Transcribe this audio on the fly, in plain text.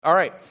All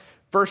right,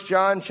 1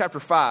 John chapter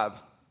 5,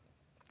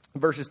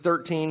 verses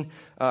 13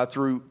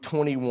 through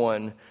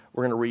 21,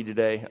 we're going to read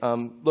today.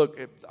 Look,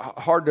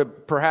 hard to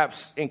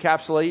perhaps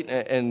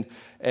encapsulate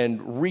and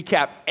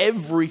recap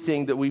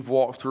everything that we've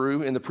walked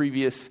through in the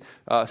previous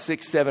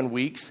 6-7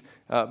 weeks,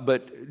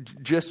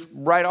 but just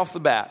right off the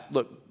bat,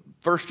 look,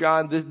 1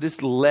 John,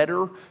 this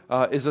letter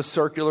is a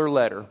circular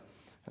letter.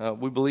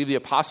 We believe the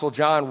Apostle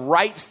John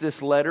writes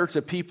this letter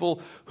to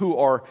people who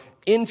are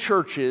in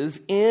churches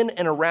in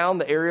and around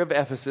the area of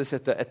Ephesus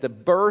at the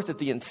birth, at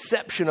the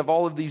inception of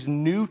all of these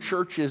new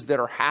churches that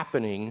are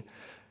happening.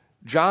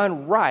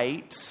 John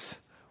writes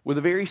with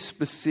a very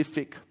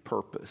specific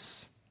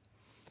purpose.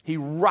 He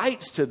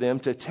writes to them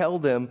to tell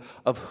them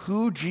of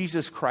who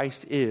Jesus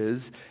Christ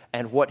is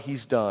and what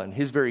he's done,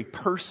 his very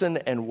person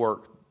and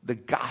work, the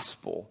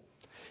gospel.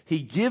 He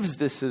gives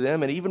this to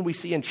them, and even we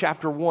see in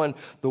chapter 1,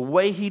 the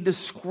way he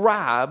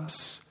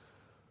describes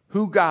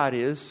who God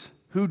is,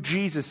 who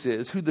Jesus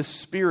is, who the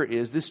Spirit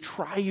is, this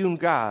triune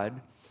God,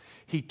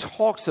 he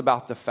talks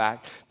about the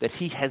fact that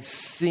he has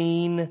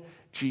seen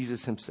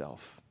Jesus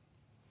himself.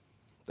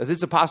 That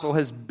this apostle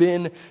has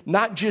been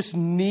not just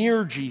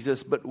near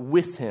Jesus, but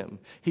with him.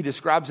 He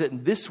describes it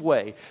in this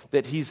way,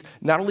 that he's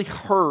not only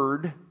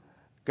heard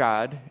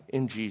God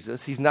in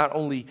Jesus, he's not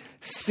only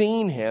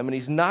seen him, and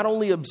he's not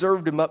only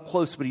observed him up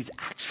close, but he's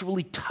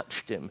actually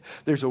touched him.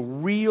 There's a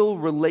real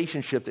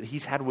relationship that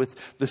he's had with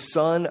the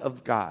Son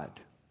of God.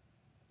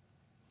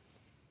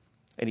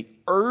 And he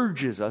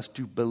urges us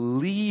to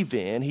believe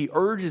in, he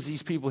urges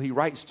these people he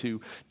writes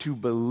to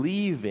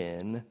believe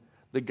in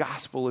the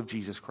gospel of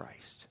Jesus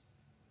Christ.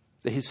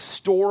 The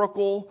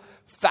historical,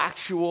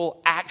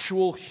 factual,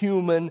 actual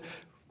human,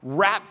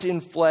 wrapped in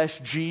flesh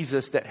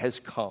Jesus that has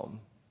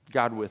come,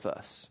 God with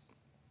us.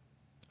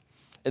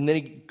 And then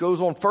he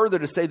goes on further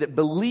to say that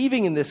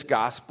believing in this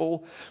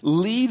gospel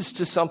leads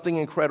to something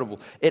incredible.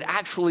 It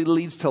actually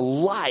leads to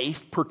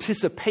life,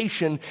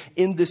 participation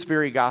in this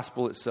very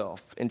gospel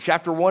itself. In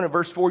chapter 1 and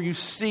verse 4, you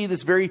see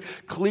this very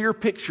clear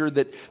picture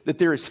that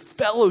there is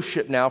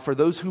fellowship now for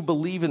those who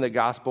believe in the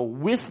gospel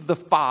with the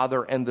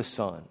Father and the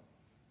Son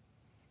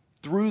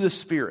through the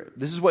Spirit.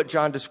 This is what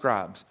John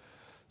describes.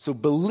 So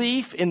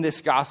belief in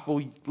this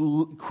gospel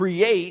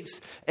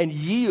creates and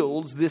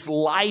yields this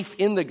life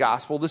in the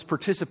gospel, this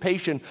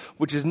participation,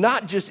 which is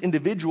not just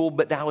individual,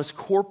 but now is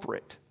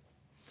corporate.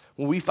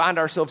 When we find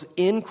ourselves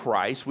in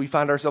Christ, we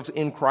find ourselves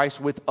in Christ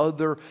with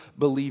other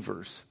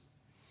believers.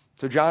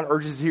 So John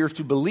urges here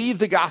to believe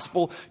the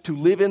gospel, to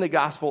live in the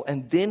gospel,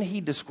 and then he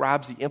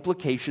describes the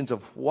implications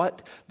of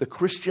what the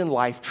Christian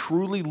life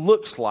truly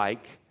looks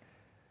like.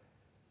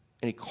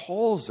 And he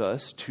calls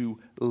us to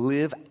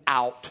live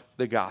out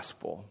the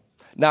gospel.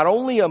 Not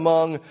only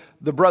among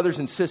the brothers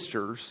and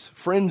sisters,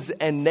 friends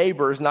and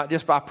neighbors, not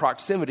just by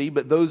proximity,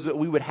 but those that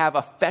we would have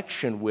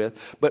affection with,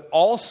 but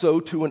also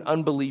to an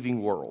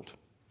unbelieving world.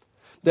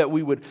 That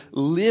we would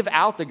live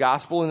out the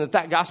gospel, and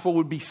that gospel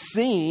would be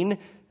seen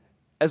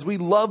as we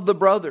love the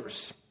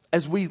brothers,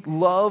 as we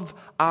love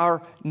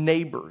our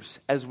neighbors,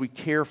 as we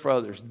care for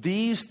others.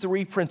 These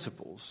three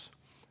principles,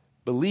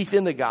 belief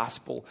in the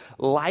gospel,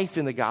 life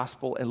in the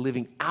gospel, and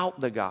living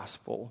out the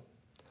gospel,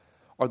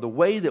 are the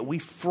way that we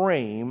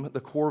frame the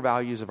core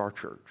values of our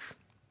church.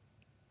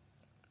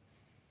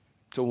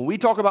 So when we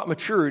talk about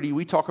maturity,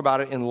 we talk about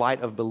it in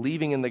light of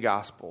believing in the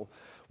gospel.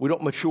 We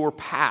don't mature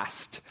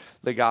past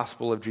the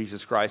gospel of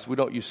Jesus Christ. We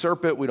don't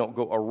usurp it. We don't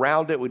go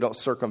around it. We don't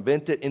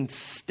circumvent it.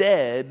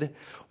 Instead,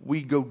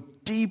 we go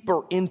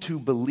deeper into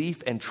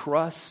belief and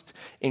trust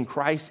in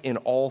Christ in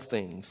all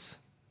things.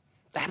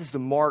 That is the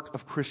mark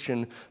of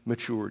Christian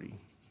maturity.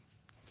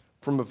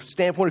 From a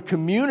standpoint of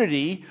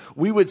community,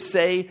 we would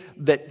say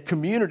that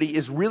community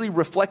is really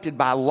reflected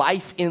by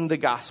life in the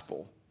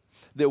gospel.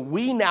 That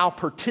we now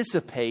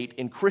participate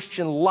in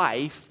Christian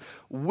life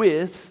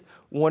with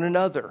one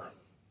another.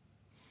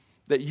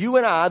 That you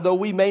and I, though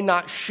we may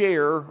not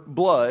share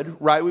blood,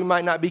 right? We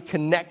might not be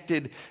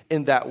connected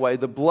in that way.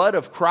 The blood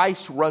of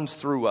Christ runs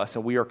through us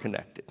and we are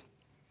connected.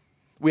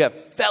 We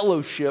have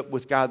fellowship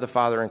with God the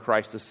Father and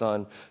Christ the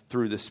Son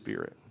through the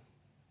Spirit.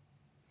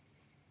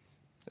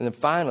 And then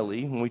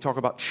finally, when we talk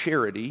about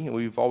charity, and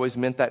we've always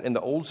meant that in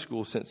the old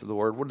school sense of the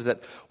word, what does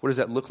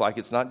that look like?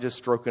 It's not just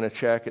stroking a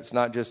check. It's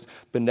not just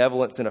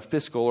benevolence in a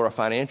fiscal or a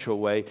financial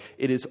way.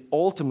 It is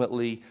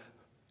ultimately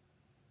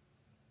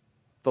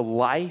the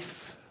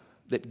life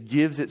that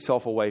gives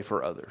itself away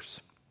for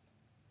others.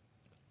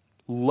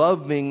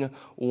 Loving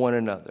one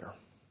another.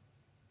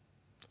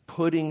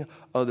 Putting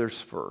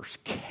others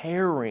first.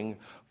 Caring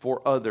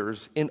for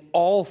others in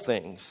all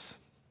things.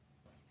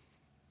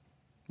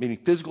 Meaning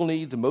physical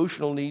needs,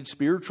 emotional needs,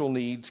 spiritual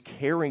needs,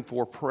 caring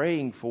for,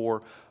 praying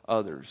for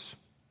others.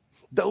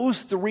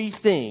 Those three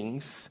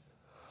things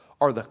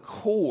are the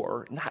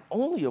core, not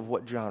only of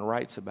what John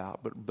writes about,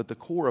 but the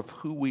core of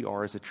who we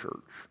are as a church.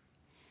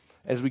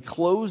 As we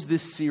close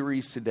this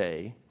series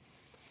today,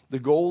 the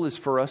goal is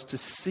for us to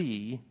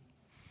see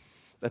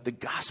that the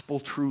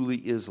gospel truly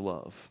is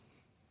love.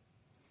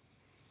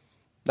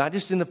 Not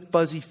just in a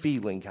fuzzy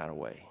feeling kind of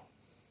way.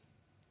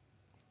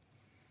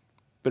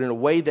 but in a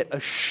way that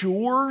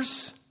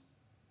assures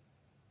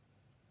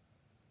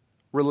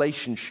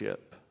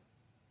relationship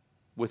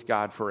with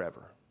God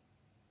forever.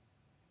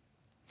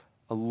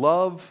 A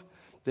love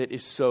that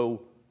is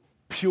so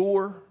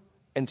pure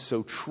and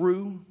so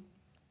true,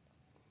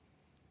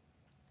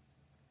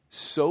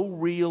 so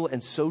real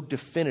and so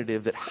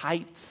definitive that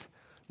height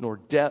nor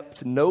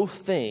depth, no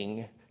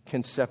thing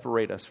can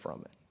separate us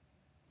from it.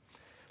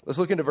 Let's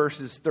look into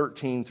verses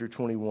 13 through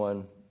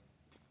 21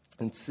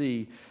 and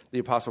see the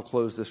apostle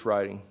close this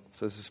writing.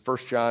 So this is 1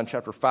 John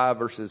chapter 5,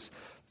 verses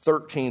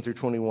 13 through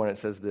 21. It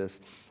says this: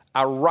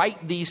 I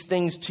write these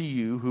things to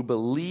you who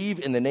believe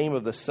in the name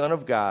of the Son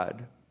of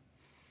God,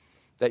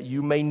 that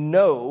you may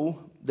know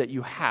that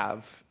you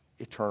have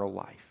eternal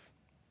life.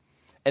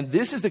 And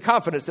this is the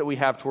confidence that we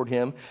have toward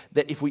him,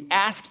 that if we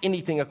ask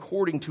anything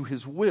according to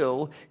his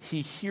will,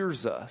 he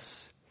hears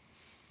us.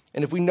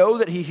 And if we know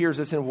that he hears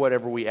us in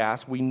whatever we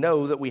ask, we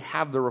know that we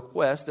have the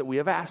request that we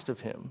have asked of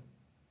him.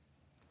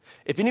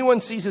 If anyone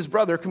sees his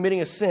brother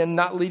committing a sin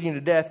not leading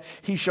to death,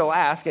 he shall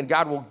ask, and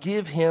God will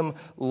give him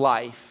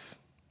life.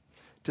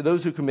 To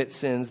those who commit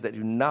sins that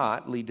do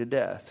not lead to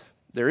death,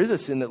 there is a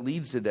sin that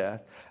leads to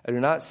death. I do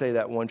not say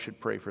that one should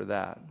pray for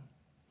that.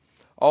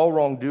 All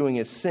wrongdoing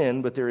is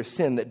sin, but there is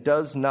sin that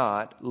does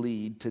not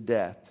lead to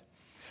death.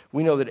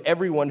 We know that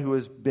everyone who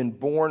has been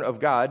born of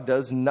God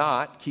does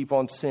not keep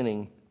on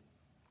sinning.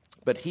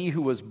 But he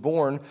who was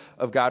born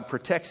of God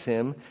protects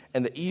him,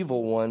 and the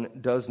evil one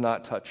does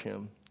not touch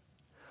him.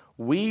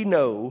 We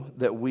know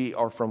that we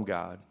are from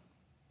God,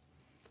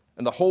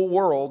 and the whole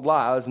world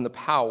lies in the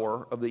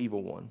power of the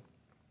evil one.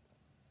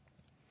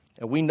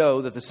 And we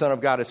know that the Son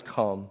of God has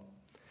come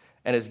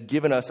and has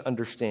given us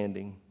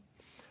understanding,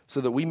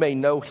 so that we may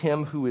know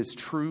him who is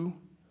true,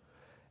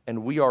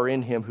 and we are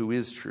in him who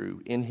is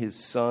true, in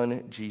his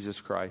Son, Jesus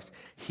Christ.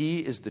 He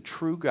is the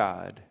true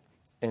God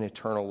and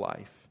eternal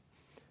life.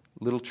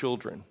 Little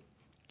children,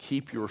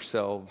 keep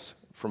yourselves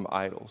from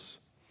idols.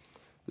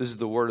 This is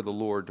the word of the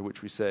Lord, to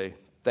which we say,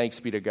 thanks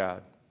be to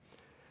God.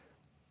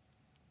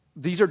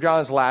 These are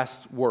John's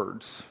last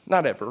words.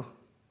 Not ever,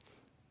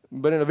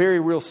 but in a very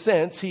real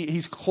sense,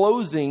 he's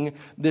closing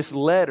this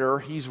letter.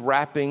 He's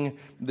wrapping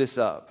this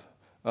up.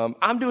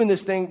 I'm doing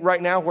this thing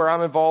right now where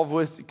I'm involved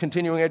with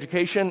continuing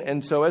education,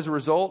 and so as a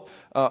result,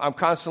 I'm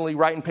constantly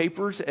writing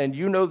papers, and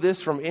you know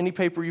this from any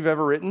paper you've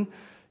ever written.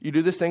 You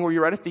do this thing where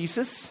you write a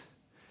thesis,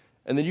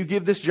 and then you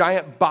give this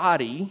giant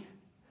body,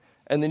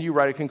 and then you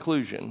write a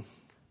conclusion.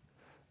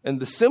 And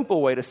the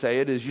simple way to say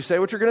it is you say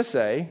what you're going to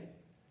say,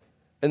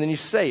 and then you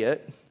say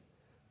it,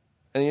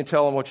 and then you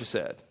tell them what you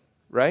said,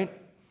 right?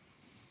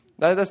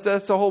 That's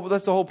the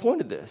whole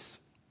point of this.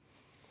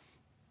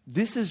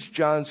 This is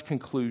John's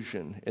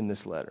conclusion in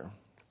this letter.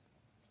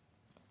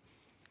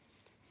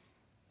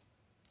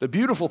 The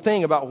beautiful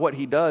thing about what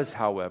he does,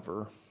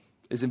 however,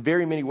 is in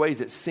very many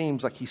ways it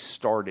seems like he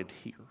started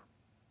here.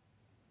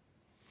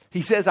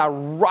 He says, I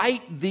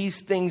write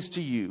these things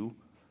to you,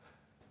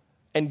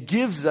 and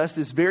gives us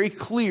this very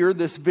clear,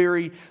 this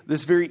very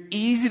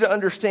easy to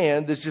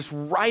understand, this just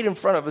right in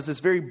front of us,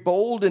 this very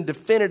bold and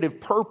definitive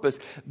purpose.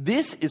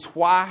 This is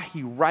why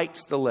he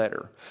writes the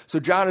letter. So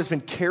John has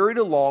been carried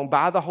along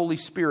by the Holy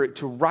Spirit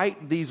to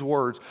write these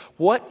words.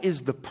 What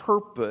is the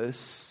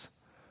purpose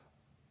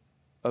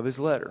of his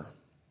letter?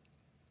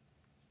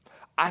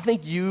 I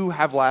think you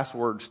have last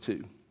words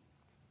too.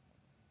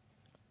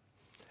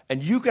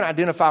 And you can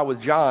identify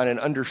with John and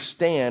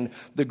understand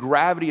the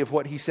gravity of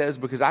what he says,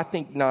 because I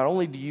think not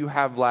only do you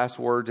have last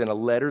words in a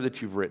letter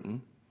that you've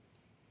written,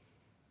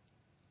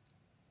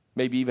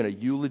 maybe even a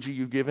eulogy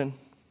you've given,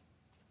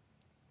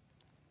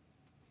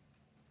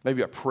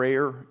 maybe a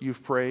prayer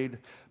you've prayed,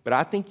 but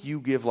I think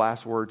you give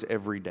last words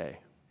every day.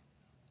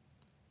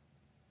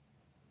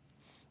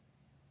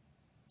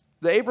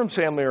 The Abrams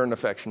family are an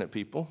affectionate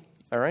people,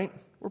 all right?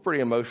 We're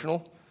pretty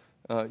emotional.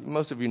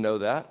 Most of you know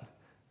that.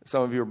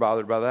 Some of you are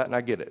bothered by that, and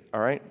I get it, all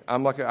right?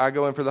 I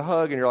go in for the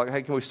hug, and you're like,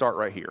 hey, can we start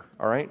right here,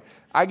 all right?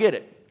 I get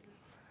it.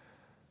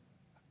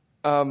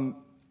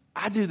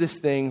 I do this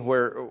thing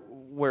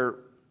where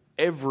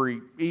every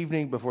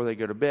evening before they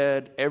go to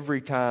bed, every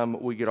time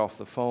we get off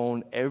the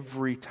phone,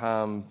 every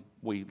time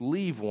we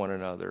leave one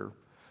another,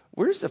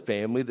 we're just a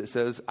family that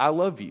says, I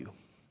love you.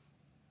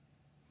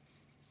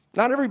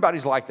 Not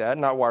everybody's like that,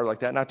 not wired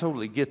like that, and I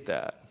totally get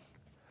that.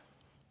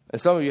 And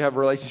some of you have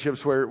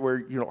relationships where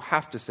you don't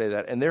have to say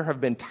that. And there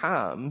have been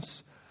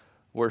times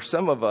where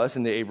some of us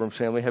in the Abrams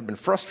family have been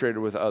frustrated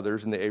with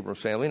others in the Abrams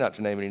family, not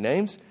to name any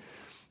names.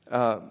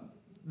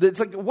 It's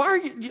like,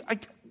 why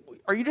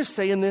are you just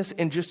saying this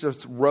in just a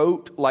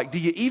rote? Like, do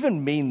you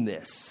even mean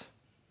this?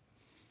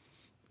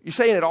 You're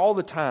saying it all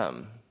the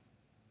time.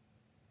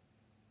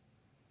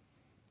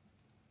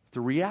 The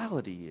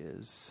reality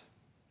is,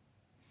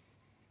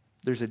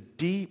 there's a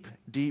deep,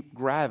 deep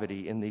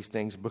gravity in these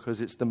things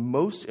because it's the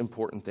most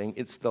important thing.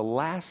 It's the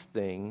last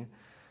thing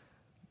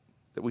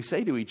that we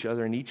say to each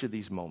other in each of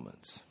these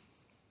moments.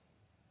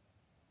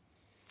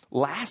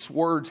 Last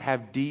words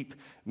have deep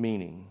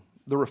meaning.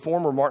 The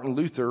reformer Martin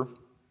Luther,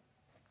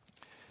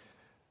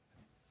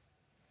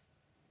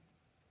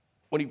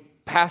 when he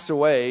passed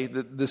away,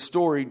 the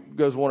story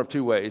goes one of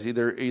two ways.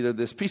 Either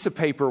this piece of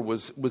paper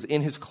was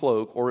in his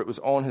cloak or it was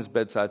on his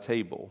bedside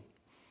table.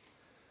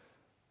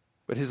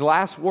 But his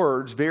last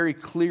words very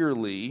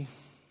clearly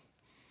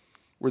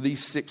were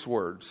these 6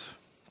 words.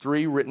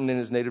 3 written in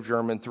his native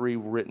German, 3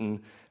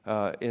 written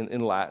in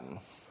Latin.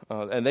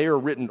 And they are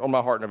written on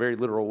my heart in a very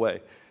literal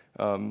way.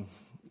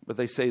 But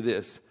they say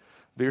this: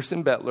 Wir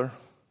sind Bettler,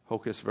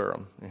 hoc est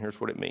verum. And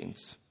here's what it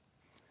means.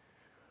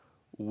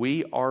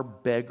 We are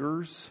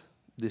beggars,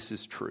 this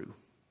is true.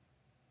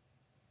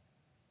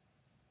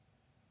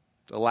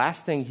 The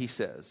last thing he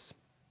says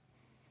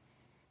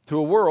to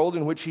a world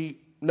in which he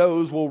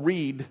knows will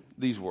read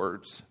these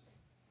words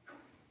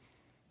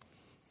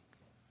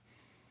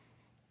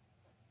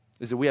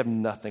is that we have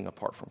nothing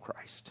apart from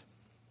Christ.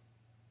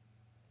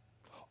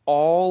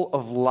 All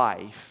of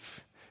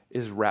life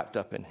is wrapped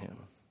up in him.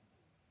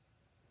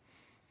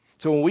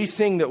 So when we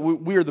sing that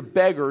we are the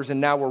beggars and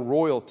now we're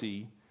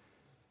royalty,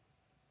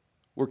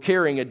 we're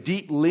carrying a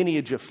deep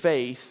lineage of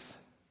faith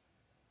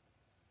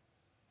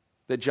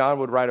that John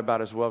would write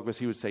about as well, because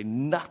he would say,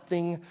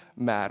 nothing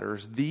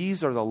matters.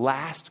 These are the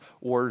last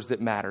words that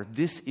matter.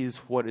 This is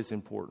what is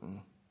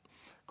important.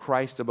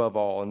 Christ above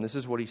all. And this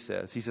is what he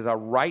says. He says, I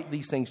write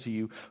these things to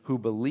you who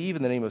believe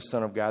in the name of the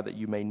Son of God, that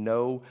you may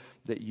know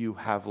that you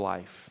have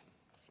life.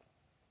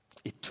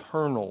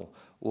 Eternal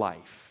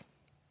life.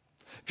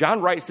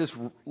 John writes this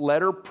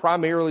letter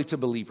primarily to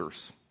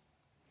believers.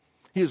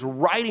 He is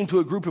writing to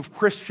a group of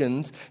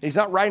Christians, and he's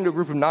not writing to a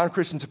group of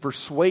non-Christians to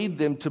persuade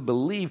them to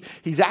believe.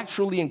 He's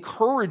actually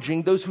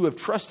encouraging those who have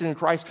trusted in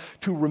Christ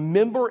to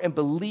remember and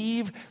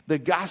believe the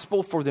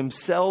gospel for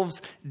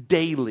themselves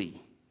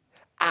daily,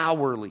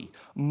 hourly,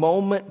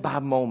 moment by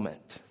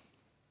moment.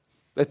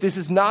 That this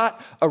is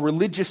not a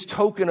religious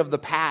token of the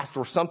past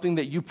or something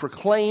that you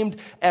proclaimed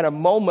at a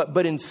moment,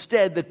 but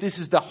instead that this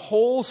is the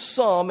whole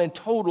sum and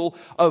total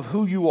of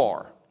who you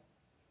are.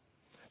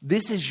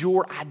 This is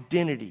your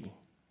identity.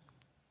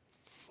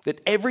 That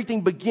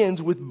everything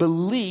begins with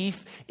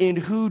belief in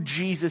who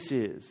Jesus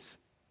is.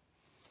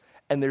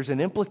 And there's an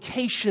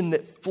implication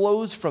that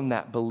flows from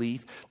that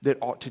belief that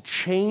ought to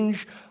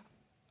change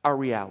our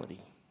reality.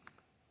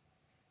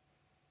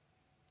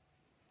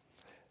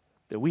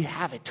 That we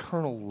have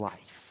eternal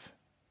life.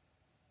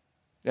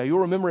 Now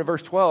you'll remember in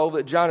verse 12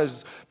 that John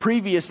has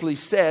previously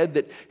said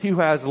that he who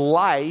has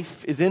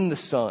life is in the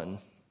Son.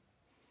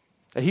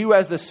 That he who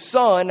has the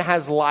Son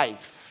has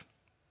life.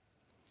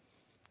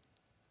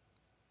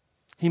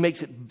 He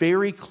makes it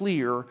very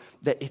clear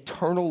that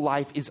eternal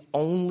life is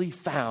only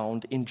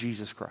found in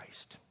Jesus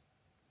Christ.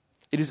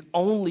 It is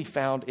only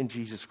found in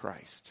Jesus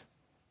Christ.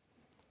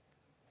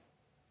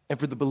 And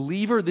for the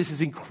believer, this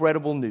is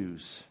incredible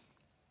news.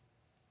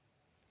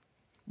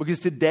 Because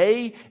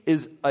today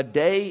is a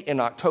day in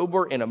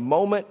October, in a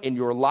moment in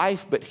your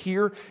life, but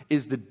here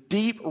is the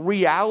deep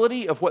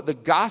reality of what the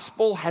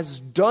gospel has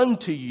done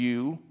to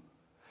you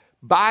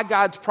by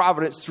God's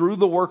providence through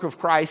the work of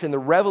Christ and the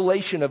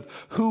revelation of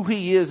who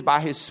he is by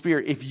his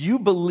Spirit. If you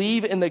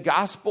believe in the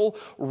gospel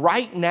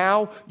right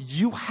now,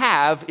 you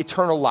have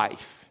eternal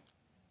life.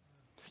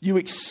 You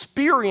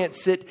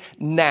experience it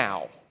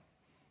now.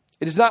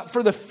 It is not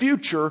for the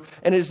future,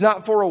 and it is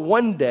not for a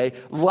one day.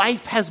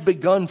 Life has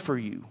begun for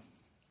you.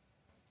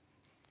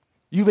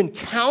 You've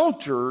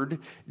encountered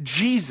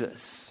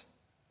Jesus.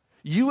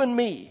 You and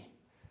me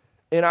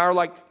in our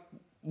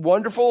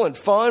wonderful and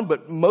fun,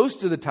 but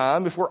most of the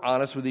time, if we're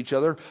honest with each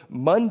other,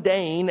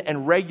 mundane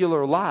and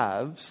regular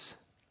lives,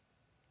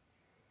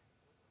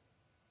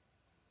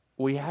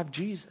 we have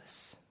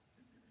Jesus.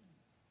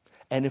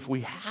 And if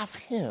we have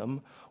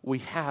him, we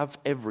have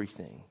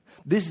everything.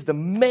 This is the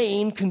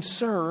main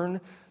concern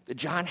that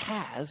John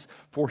has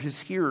for his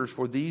hearers,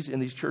 for these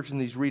in these churches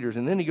and these readers.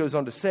 And then he goes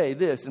on to say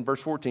this in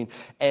verse 14,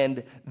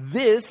 and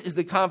this is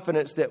the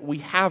confidence that we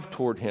have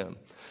toward him.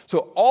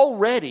 So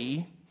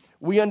already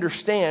we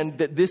understand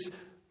that this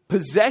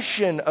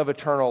possession of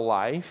eternal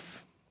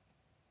life,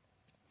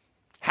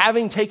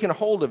 having taken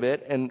hold of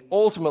it, and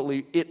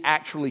ultimately it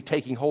actually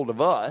taking hold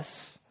of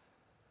us,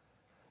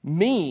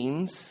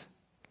 means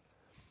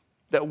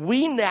that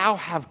we now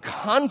have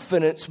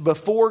confidence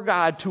before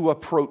God to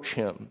approach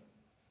him.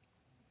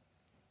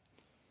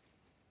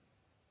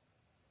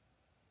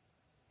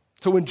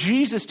 So when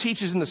Jesus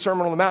teaches in the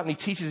Sermon on the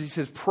Mount, he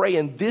says, pray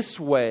in this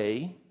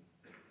way,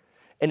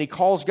 and he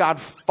calls God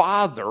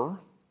Father,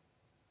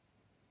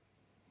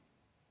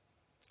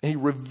 and he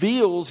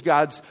reveals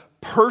God's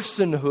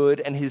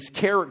personhood and his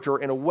character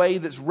in a way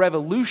that's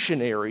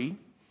revolutionary.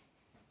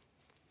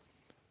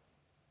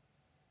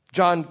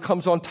 John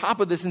comes on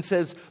top of this and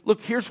says,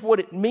 look, here's what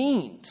it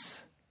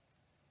means.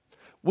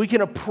 We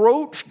can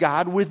approach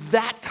God with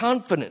that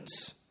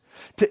confidence,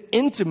 to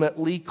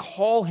intimately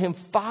call him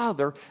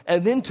Father,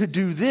 and then to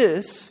do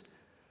this,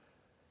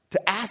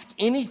 to ask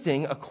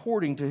anything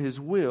according to his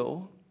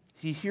will.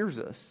 He hears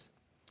us.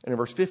 And in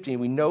verse 15,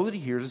 we know that he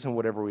hears us, and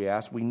whatever we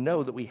ask, we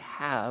know that we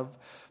have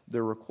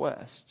the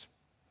request.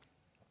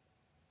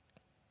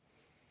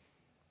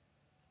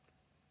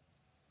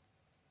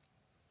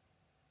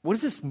 What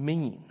does this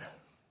mean?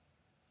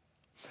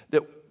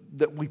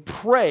 that we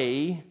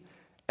pray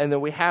and that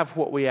we have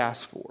what we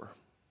ask for.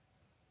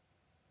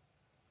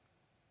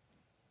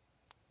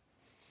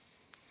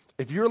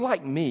 If you're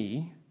like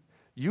me,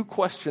 you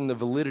question the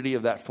validity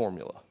of that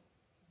formula.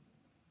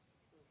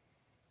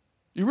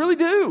 You really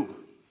do.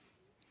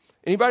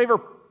 Anybody ever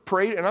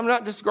prayed, and I'm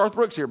not just Garth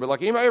Brooks here, but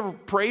like anybody ever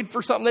prayed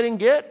for something they didn't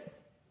get?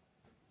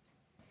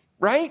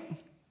 Right?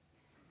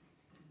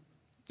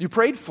 You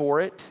prayed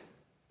for it,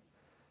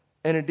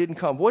 and it didn't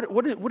come.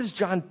 What is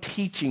John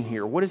teaching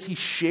here? What is he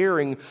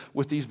sharing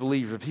with these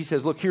believers? He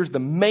says, look, here's the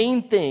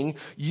main thing.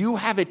 You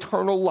have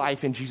eternal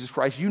life in Jesus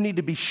Christ. You need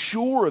to be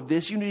sure of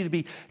this. You need to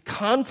be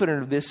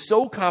confident of this,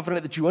 so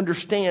confident that you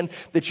understand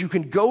that you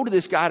can go to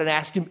this God and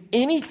ask him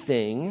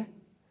anything.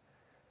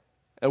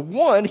 And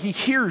one, he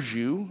hears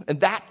you,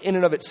 and that in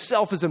and of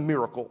itself is a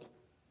miracle.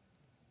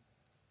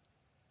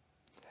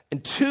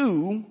 And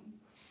two,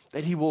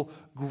 that he will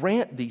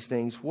grant these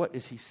things. What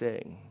is he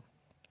saying?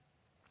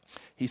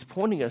 He's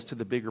pointing us to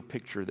the bigger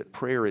picture that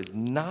prayer is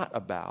not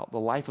about, the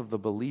life of the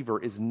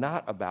believer is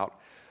not about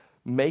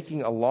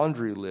making a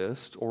laundry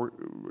list, or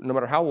no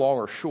matter how long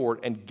or short,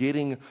 and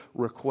getting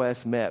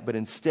requests met, but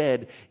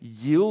instead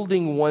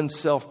yielding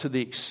oneself to the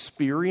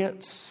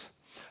experience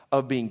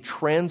of being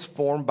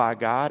transformed by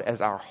God as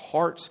our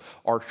hearts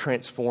are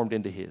transformed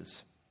into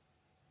his.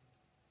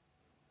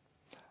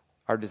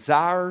 Our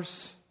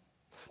desires,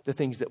 the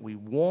things that we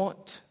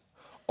want,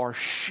 are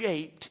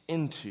shaped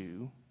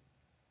into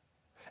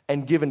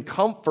and given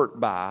comfort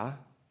by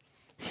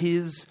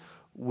his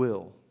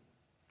will.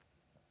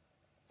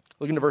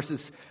 Look into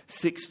verses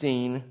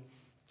 16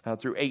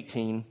 through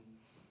 18.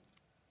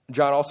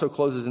 John also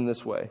closes in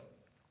this way.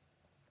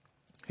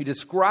 He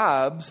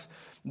describes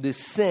this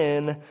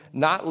sin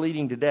not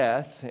leading to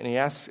death, and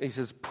he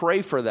says,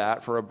 pray for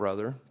that for a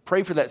brother.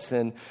 Pray for that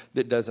sin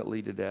that doesn't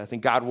lead to death,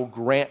 and God will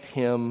grant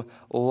him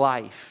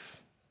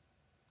life.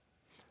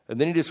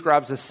 And then he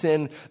describes a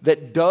sin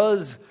that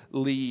does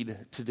lead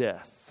to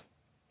death.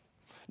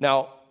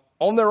 Now,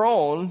 on their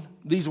own,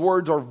 these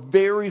words are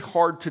very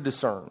hard to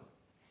discern.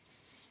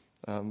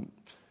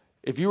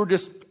 If you were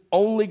just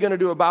only going to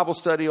do a Bible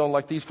study on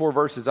like these 4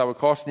 verses, I would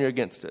caution you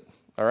against it,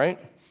 all right?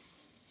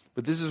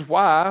 But this is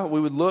why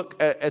we would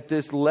look at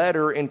this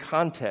letter in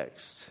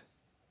context.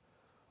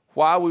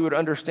 Why we would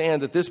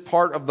understand that this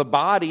part of the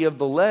body of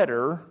the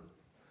letter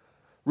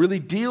really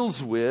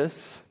deals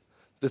with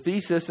the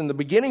thesis and the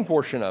beginning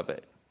portion of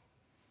it.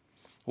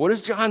 What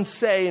does John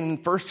say in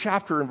the first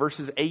chapter in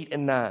verses 8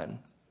 and 9?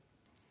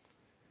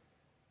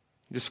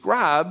 He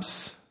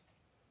describes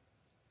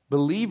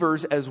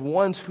believers as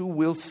ones who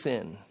will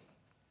sin.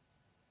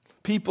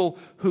 People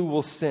who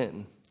will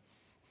sin.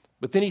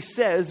 But then he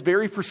says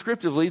very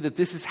prescriptively that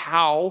this is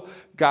how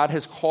God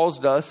has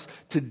caused us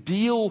to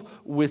deal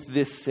with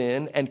this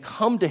sin and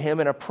come to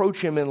him and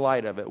approach him in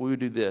light of it. We would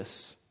do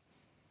this.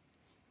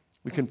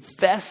 We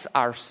confess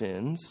our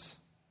sins,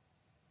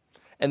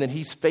 and then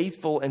he's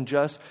faithful and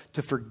just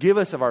to forgive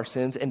us of our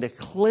sins and to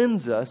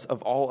cleanse us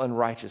of all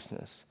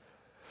unrighteousness.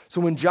 So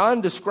when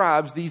John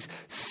describes these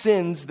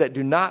sins that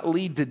do not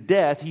lead to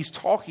death, he's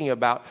talking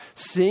about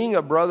seeing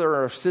a brother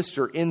or a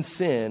sister in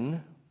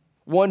sin,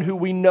 one who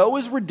we know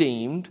is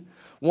redeemed,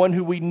 one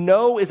who we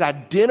know is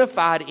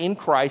identified in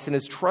Christ and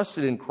is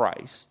trusted in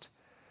Christ,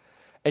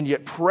 and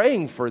yet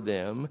praying for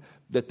them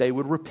that they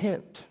would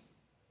repent.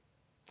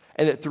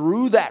 And that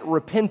through that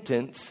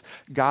repentance,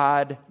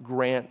 God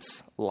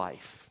grants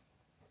life.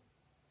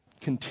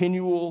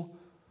 Continual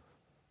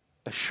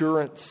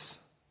assurance,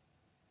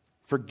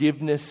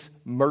 forgiveness,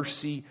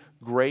 mercy,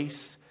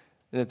 grace,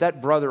 and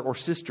that brother or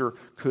sister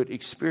could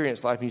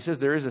experience life. And he says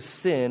there is a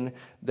sin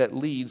that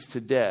leads to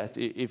death.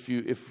 If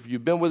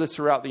you've been with us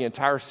throughout the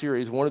entire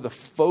series, one of the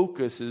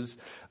focuses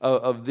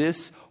of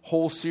this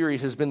whole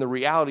series has been the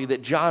reality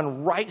that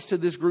John writes to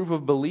this group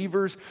of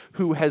believers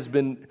who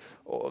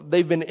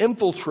they've been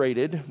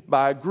infiltrated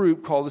by a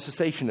group called the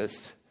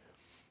cessationists,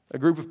 a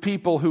group of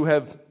people who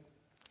have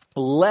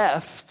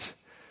left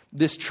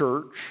this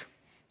church,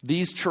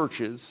 these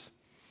churches,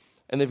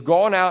 and they've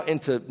gone out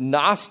into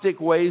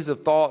Gnostic ways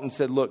of thought and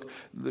said, look,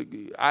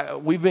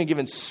 we've been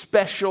given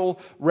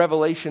special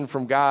revelation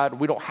from God.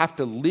 We don't have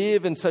to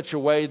live in such a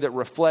way that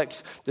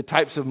reflects the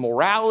types of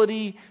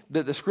morality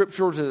that the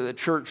scriptures of the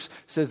church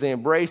says they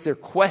embrace. They're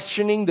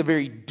questioning the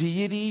very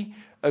deity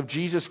of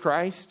Jesus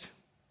Christ.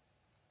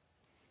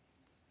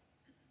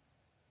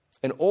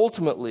 And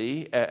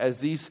ultimately, as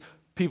these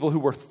people who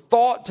were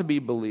thought to be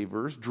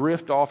believers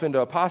drift off into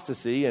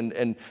apostasy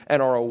and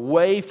are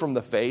away from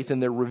the faith,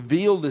 and they're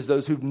revealed as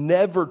those who've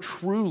never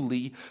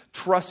truly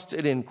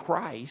trusted in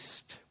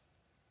Christ,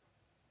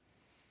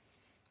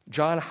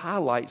 John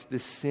highlights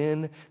this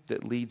sin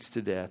that leads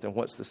to death. And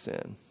what's the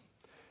sin?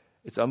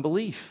 It's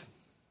unbelief.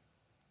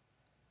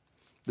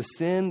 The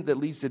sin that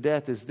leads to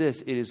death is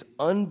this: it is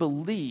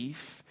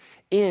unbelief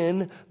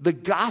in the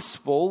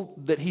gospel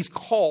that he's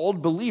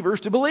called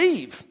believers to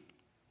believe.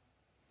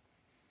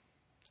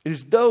 It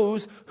is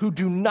those who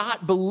do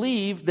not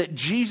believe that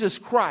Jesus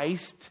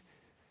Christ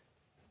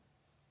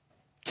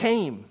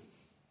came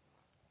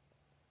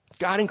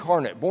God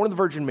incarnate, born of the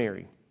Virgin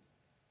Mary,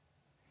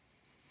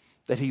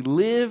 that he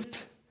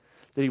lived,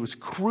 that he was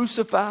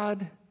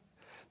crucified,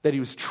 that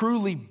he was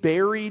truly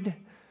buried,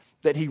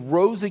 that he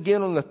rose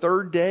again on the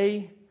third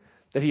day,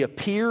 that he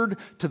appeared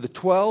to the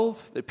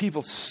 12, that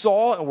people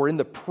saw and were in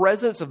the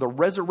presence of the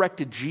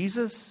resurrected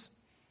Jesus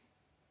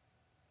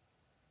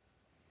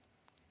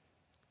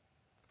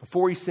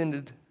before he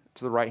ascended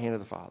to the right hand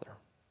of the Father.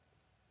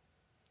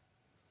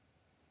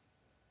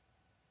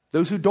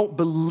 Those who don't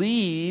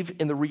believe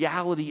in the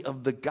reality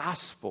of the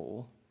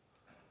gospel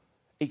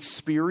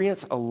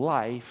experience a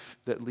life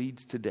that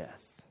leads to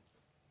death.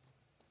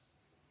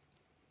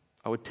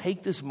 I would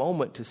take this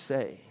moment to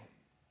say,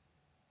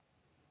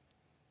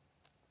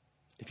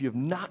 if you have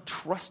not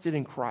trusted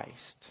in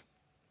Christ,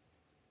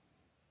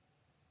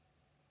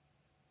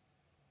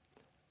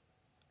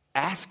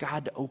 ask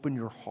God to open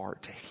your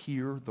heart to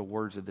hear the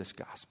words of this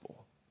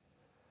gospel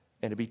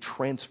and to be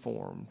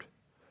transformed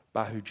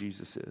by who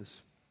Jesus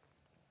is.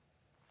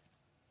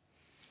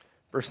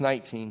 Verse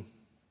 18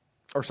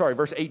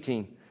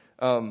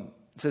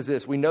 says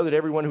this: we know that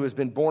everyone who has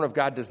been born of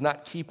God does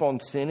not keep on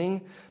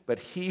sinning, but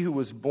he who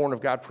was born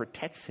of God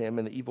protects him,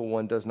 and the evil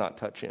one does not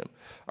touch him.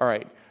 All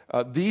right,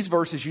 these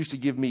verses used to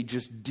give me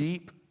just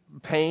deep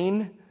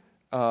pain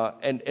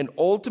and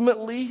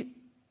ultimately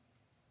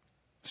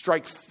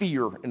strike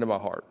fear into my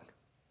heart.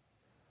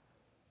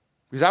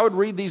 Because I would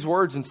read these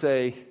words and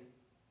say,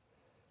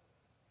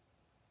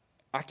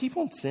 I keep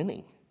on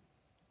sinning.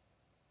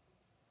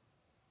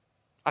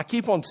 I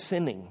keep on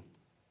sinning.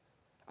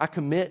 I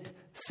commit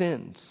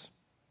sins.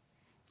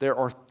 There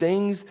are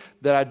things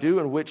that I do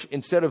in which,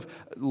 instead of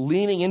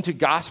leaning into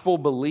gospel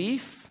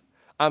belief,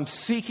 I'm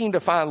seeking to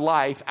find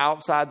life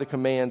outside the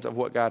commands of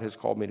what God has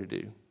called me to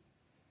do.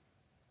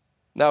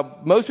 Now,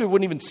 most people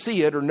wouldn't even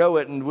see it or know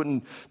it and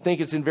wouldn't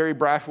think it's in very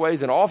brash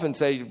ways, and often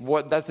say,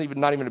 that's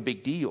not even a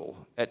big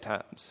deal at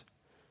times.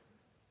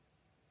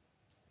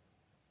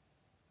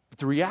 But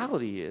the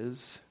reality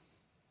is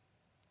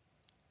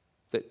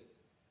that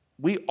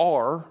we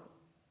are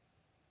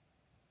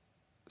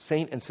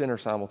saint and sinner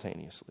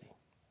simultaneously.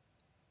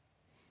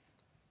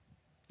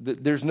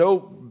 There's no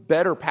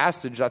better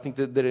passage, I think,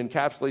 that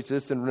encapsulates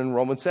this than in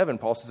Romans 7.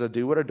 Paul says, I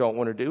do what I don't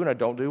want to do, and I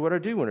don't do what I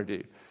do want to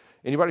do.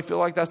 Anybody feel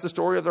like that's the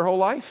story of their whole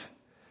life?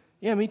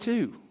 Yeah, me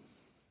too.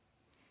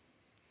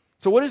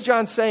 So what is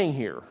John saying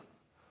here?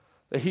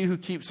 That he who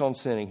keeps on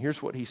sinning,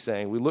 here's what he's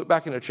saying. We look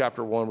back into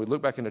chapter 1, we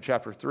look back into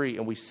chapter 3,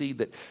 and we see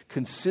that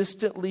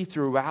consistently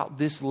throughout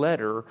this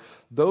letter,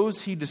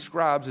 those he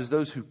describes as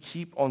those who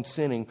keep on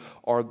sinning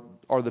are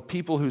the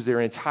people whose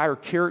their entire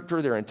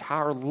character, their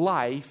entire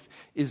life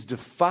is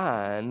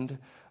defined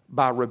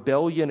by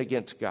rebellion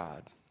against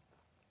God.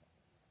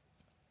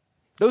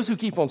 Those who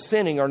keep on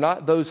sinning are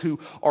not those who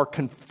are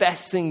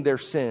confessing their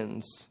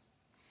sins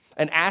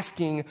and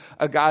asking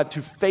a God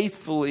to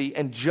faithfully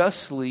and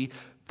justly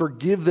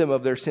forgive them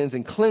of their sins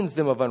and cleanse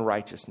them of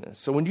unrighteousness.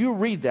 So when you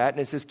read that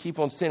and it says keep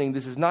on sinning,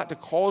 this is not to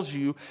cause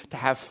you to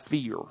have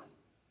fear.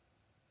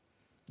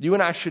 You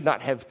and I should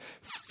not have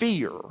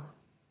fear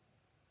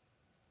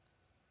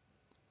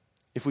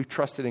if we've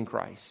trusted in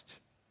Christ.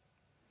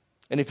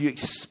 And if you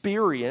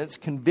experience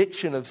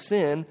conviction of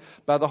sin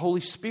by the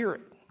Holy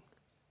Spirit.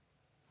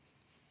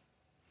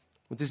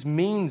 What this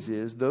means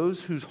is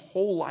those whose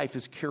whole life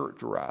is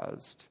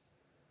characterized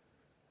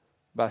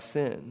by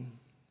sin,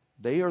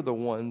 they are the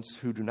ones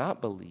who do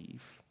not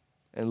believe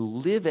and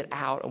live it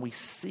out, and we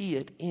see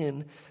it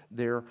in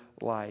their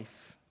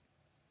life.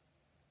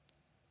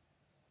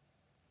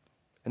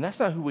 And that's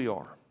not who we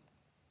are.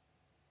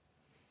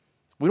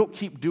 We don't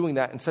keep doing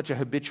that in such a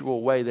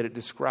habitual way that it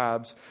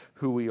describes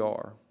who we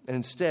are. And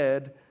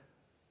instead,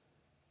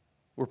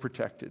 we're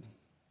protected,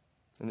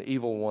 and the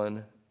evil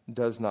one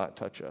does not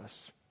touch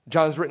us.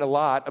 John's written a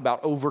lot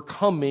about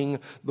overcoming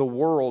the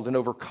world and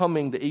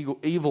overcoming the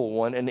evil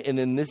one. And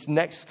in this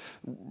next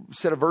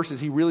set of verses,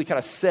 he really kind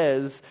of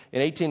says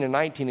in 18 and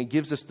 19, it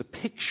gives us the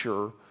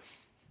picture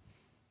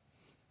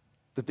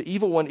that the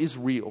evil one is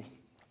real.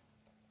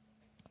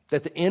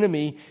 That the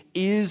enemy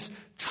is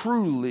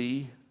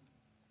truly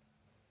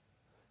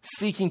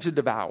seeking to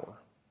devour.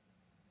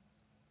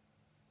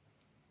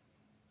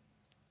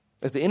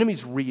 That the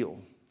enemy's real.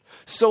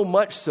 So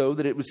much so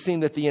that it would seem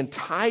that the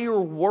entire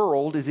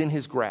world is in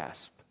his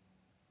grasp.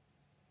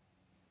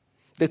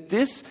 That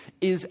this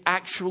is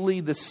actually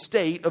the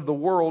state of the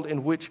world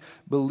in which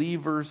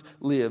believers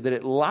live. That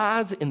it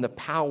lies in the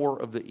power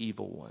of the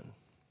evil one.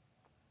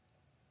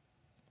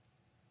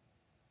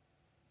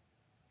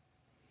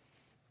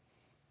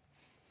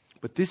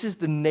 But this is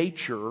the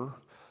nature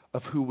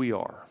of who we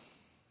are.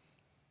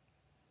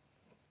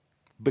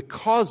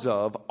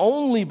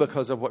 Only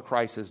because of what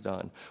Christ has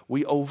done,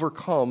 we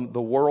overcome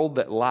the world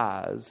that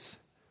lies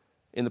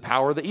in the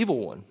power of the evil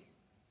one.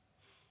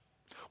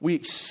 We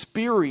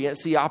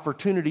experience the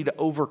opportunity to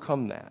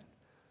overcome that.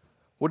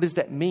 What does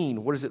that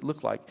mean? What does it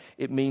look like?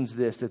 It means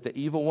this, that the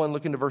evil one,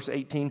 look into verse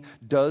 18,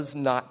 does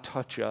not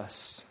touch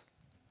us.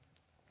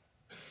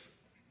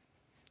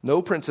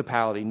 No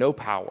principality, no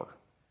power,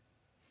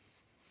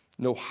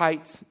 no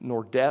height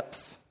nor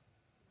depth,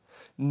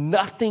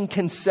 Nothing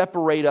can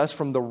separate us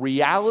from the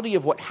reality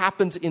of what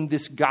happens in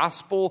this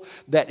gospel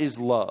that is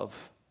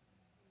love.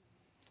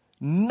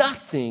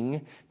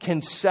 Nothing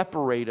can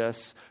separate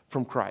us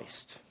from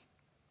Christ.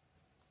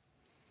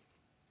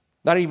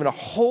 Not even a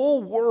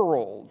whole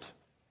world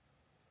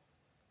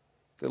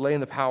that lay in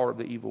the power of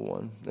the evil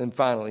one. And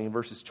finally, in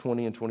verses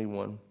 20 and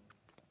 21,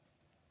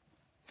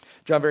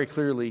 John very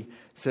clearly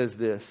says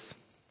this.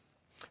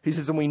 He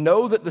says, and we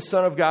know that the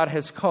Son of God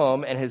has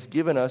come and has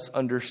given us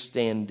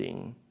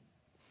understanding.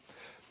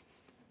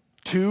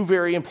 Two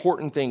very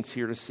important things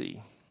here to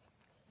see.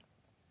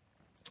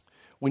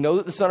 We know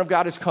that the Son of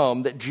God has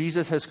come, that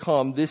Jesus has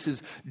come. This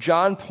is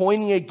John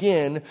pointing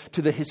again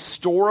to the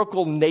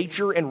historical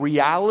nature and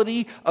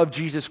reality of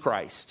Jesus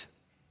Christ.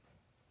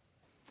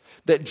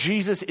 That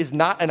Jesus is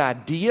not an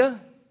idea.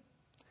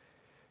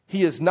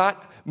 He is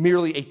not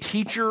merely a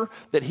teacher.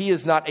 That he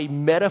is not a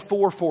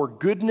metaphor for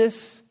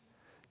goodness.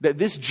 That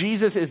this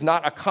Jesus is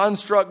not a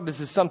construct. This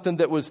is something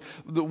that was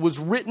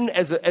written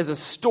as a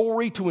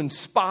story to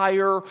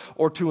inspire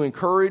or to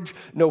encourage.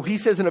 No, he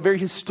says in a very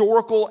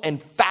historical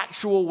and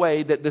factual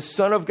way that the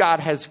Son of God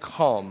has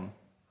come.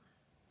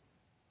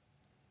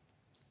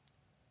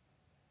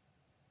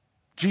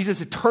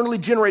 Jesus eternally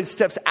generated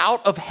steps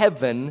out of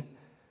heaven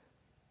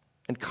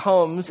and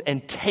comes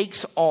and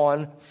takes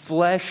on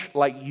flesh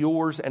like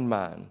yours and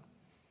mine.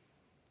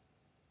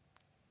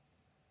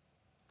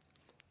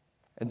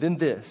 And then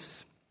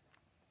this.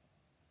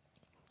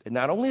 And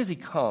not only has he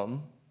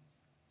come,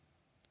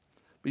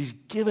 but he's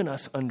given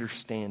us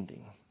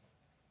understanding.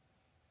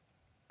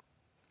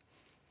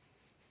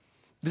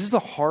 This is the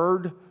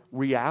hard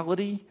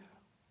reality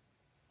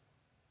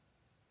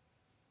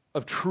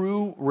of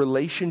true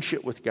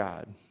relationship with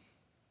God.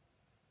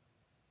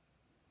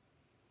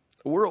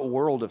 We're a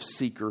world of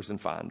seekers and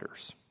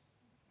finders.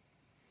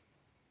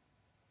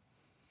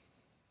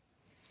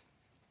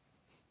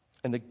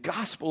 And the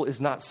gospel is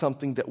not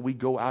something that we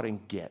go out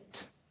and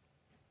get.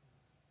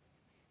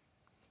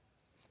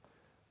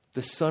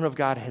 The Son of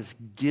God has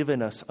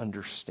given us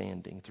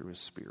understanding through his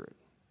Spirit.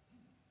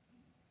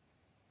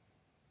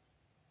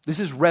 This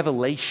is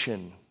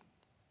revelation.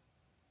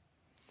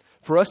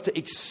 For us to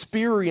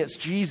experience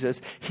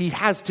Jesus, he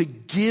has to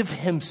give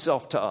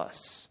himself to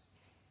us.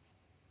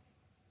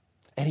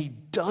 And he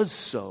does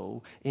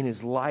so in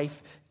his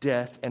life,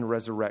 death, and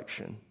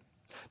resurrection.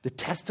 The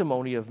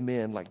testimony of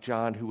men like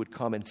John who would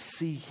come and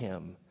see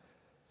him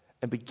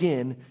and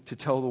begin to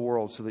tell the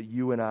world so that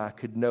you and I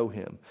could know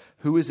him.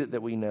 Who is it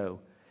that we know?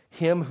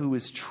 Him who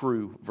is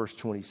true, verse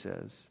 20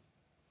 says.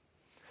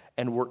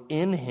 And we're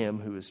in him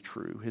who is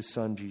true, his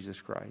Son,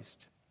 Jesus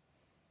Christ.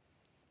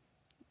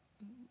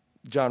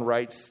 John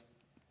writes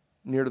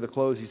near to the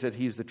close, he said,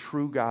 he is the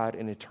true God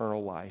and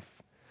eternal life.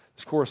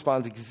 This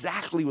corresponds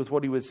exactly with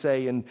what he would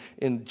say in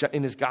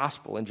his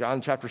gospel, in John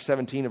chapter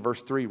 17 and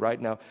verse 3,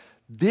 right? Now,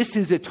 this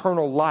is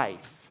eternal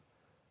life,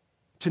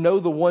 to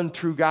know the one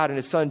true God and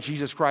his Son,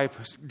 Jesus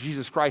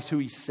Christ, who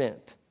he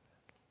sent.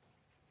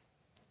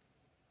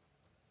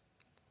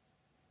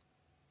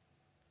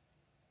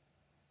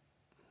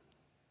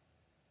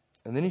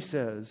 And then he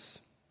says,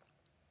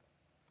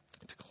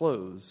 to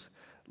close,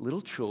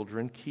 little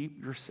children, keep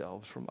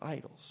yourselves from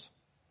idols.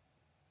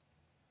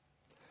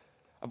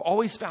 I've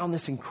always found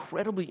this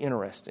incredibly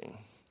interesting.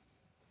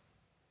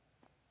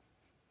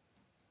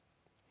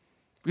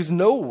 Because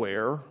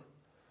nowhere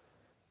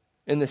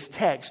in this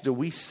text do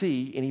we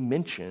see any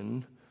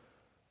mention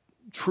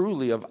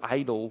truly of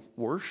idol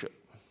worship.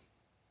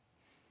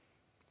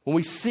 When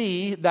we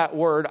see that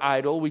word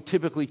idol, we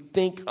typically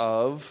think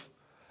of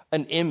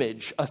an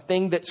image, a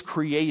thing that's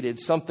created,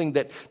 something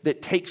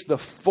that takes the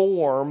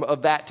form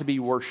of that to be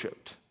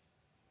worshipped.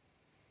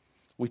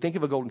 We think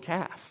of a golden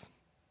calf.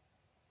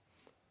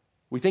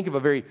 We think of a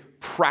very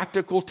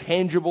practical,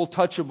 tangible,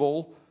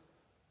 touchable,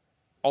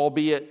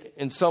 albeit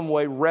in some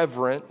way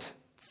reverent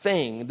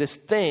thing, this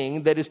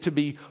thing that is to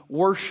be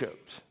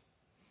worshipped.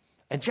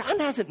 And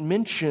John hasn't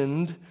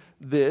mentioned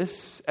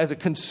this as a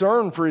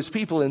concern for his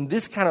people in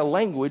this kind of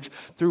language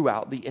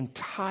throughout the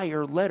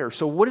entire letter.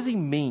 So what does he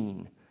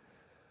mean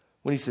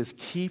when he says,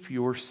 keep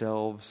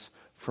yourselves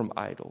from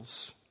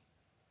idols?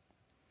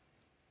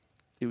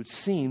 It would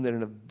seem that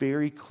in a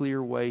very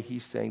clear way,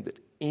 he's saying that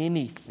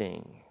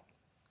anything,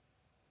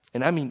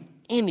 and I mean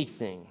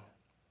anything,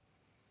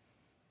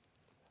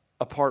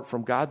 apart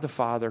from God the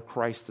Father,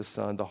 Christ the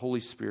Son, the Holy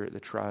Spirit, the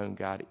triune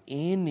God,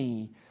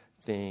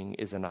 anything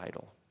is an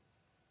idol.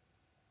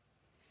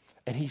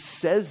 And he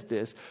says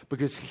this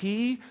because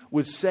he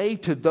would say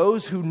to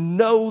those who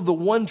know the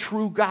one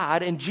true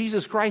God and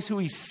Jesus Christ who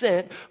he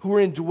sent, who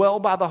are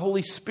indwelled by the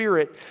Holy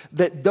Spirit,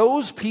 that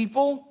those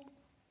people,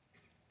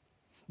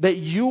 that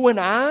you and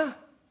I,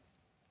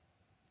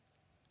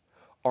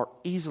 are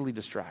easily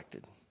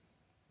distracted.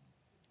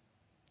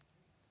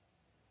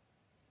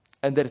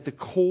 And that at the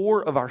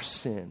core of our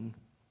sin,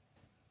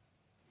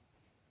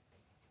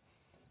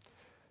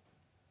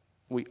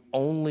 we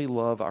only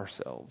love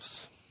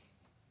ourselves.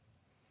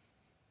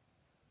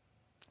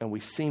 And we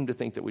seem to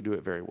think that we do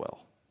it very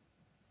well.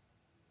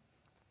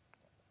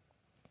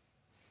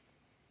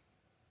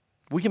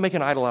 We can make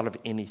an idol out of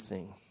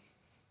anything.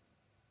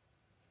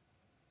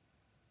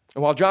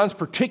 And while John's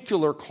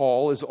particular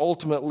call is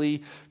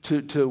ultimately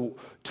to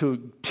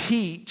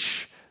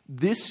teach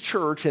this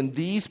church and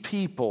these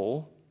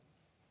people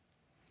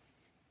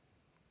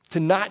to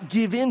not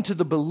give in to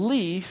the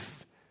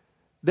belief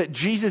that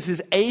Jesus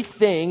is a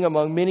thing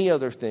among many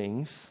other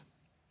things,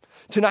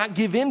 to not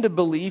give in to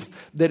belief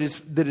that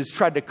is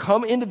tried to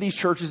come into these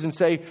churches and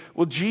say,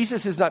 well,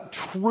 Jesus is not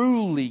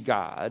truly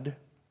God.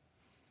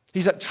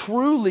 He's not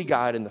truly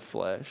God in the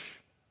flesh.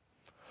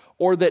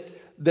 Or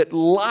that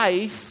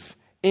life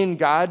in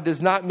God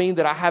does not mean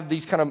that I have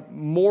these kind of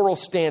moral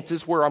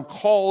stances where I'm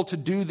called to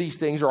do these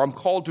things or I'm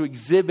called to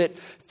exhibit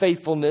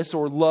faithfulness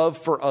or love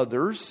for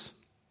others.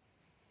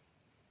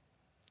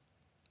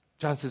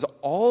 John says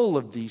all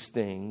of these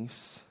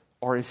things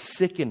are as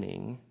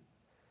sickening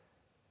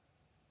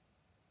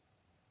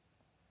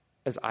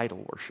as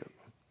idol worship.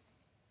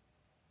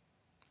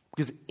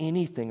 Because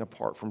anything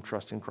apart from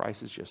trust in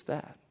Christ is just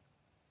that.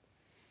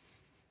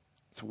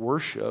 It's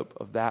worship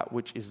of that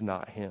which is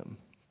not Him.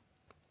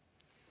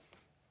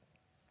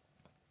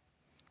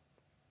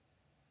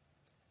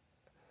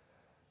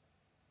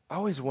 I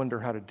always wonder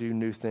how to do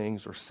new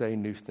things or say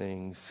new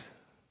things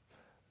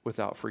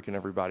without freaking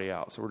everybody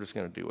out. So we're just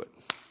going to do it.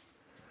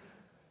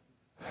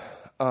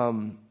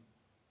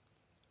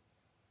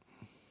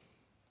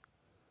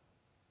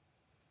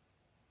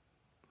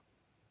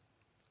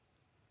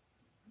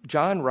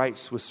 John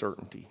writes with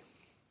certainty.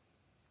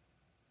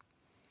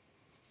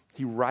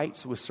 He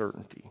writes with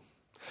certainty.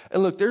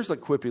 And look, there's like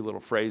quippy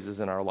little phrases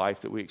in our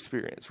life that we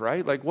experience,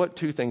 right? Like what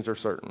two things are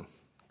certain?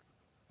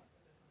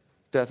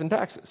 Death and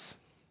taxes.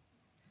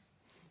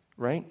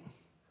 Right?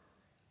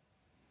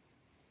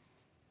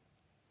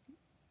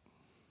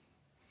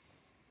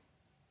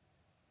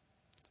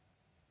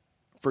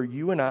 For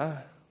you and I,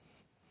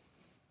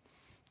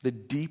 the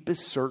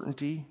deepest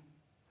certainty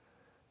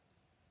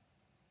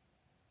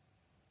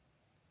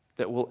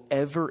that we'll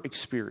ever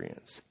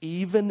experience,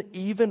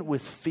 even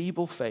with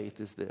feeble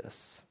faith, is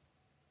this: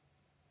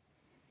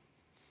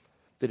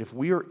 that if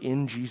we are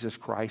in Jesus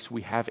Christ,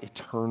 we have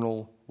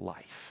eternal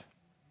life.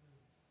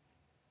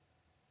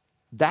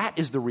 That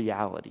is the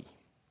reality.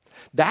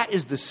 That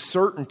is the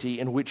certainty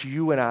in which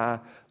you and I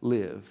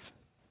live.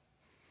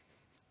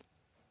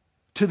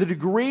 To the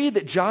degree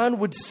that John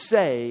would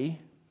say,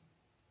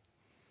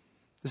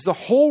 this is the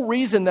whole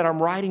reason that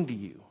I'm writing to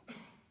you.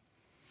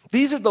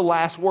 These are the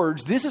last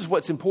words. This is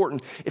what's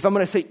important. If I'm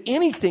going to say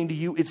anything to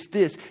you, it's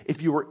this: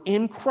 if you are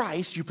in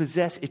Christ, you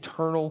possess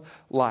eternal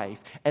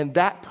life. And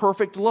that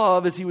perfect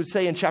love, as he would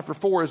say in chapter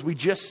 4, as we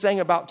just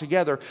sang about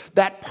together,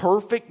 that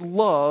perfect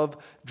love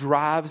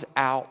drives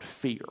out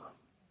fear.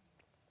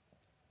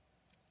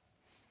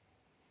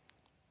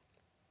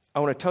 I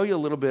want to tell you a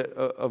little bit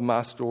of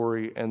my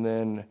story, and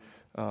then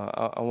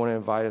I want to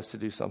invite us to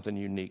do something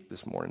unique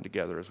this morning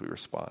together as we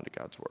respond to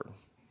God's word.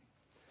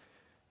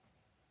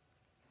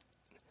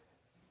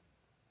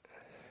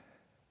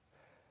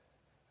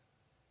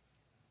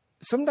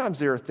 Sometimes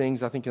there are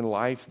things, I think, in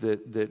life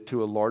that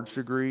to a large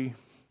degree,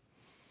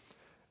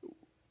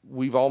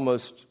 we've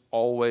almost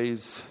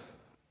always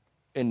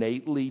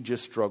innately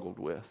just struggled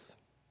with.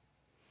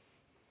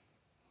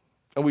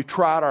 And we've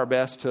tried our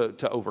best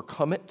to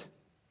overcome it.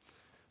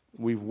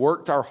 We've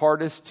worked our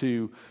hardest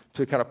to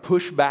kind of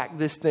push back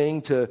this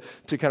thing, to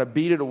kind of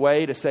beat it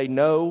away, to say,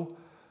 no,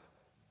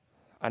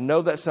 I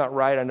know that's not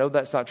right, I know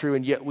that's not true,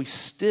 and yet we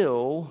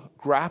still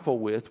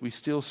we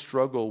still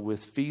struggle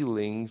with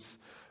feelings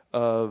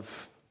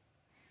of,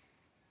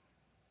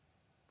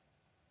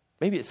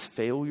 maybe it's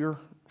failure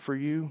for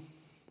you,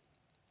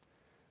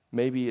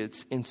 maybe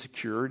it's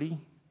insecurity,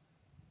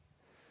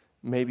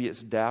 maybe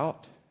it's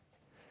doubt.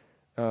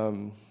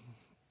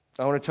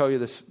 I want to tell you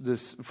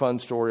this fun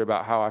story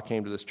about how I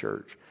came to this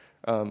church.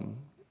 I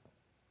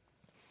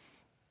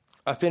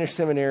finished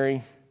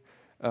seminary,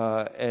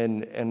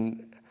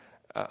 and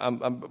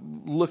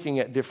I'm looking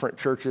at different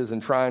churches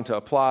and trying to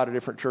apply to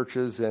different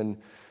churches,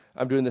 and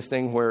I'm doing this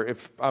thing where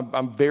if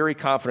I'm very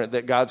confident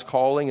that God's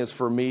calling is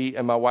for me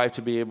and my wife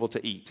to be able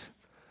to eat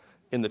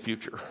in the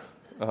future.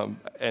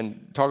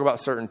 And talk about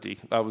certainty.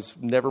 I was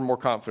never more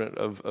confident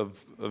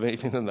of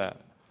anything than that.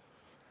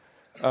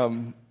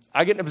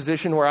 I get in a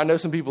position where I know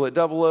some people at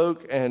Double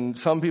Oak, and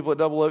some people at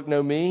Double Oak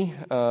know me.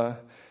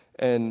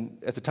 And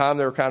at the time,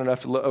 they were kind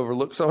enough to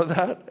overlook some of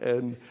that.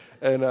 And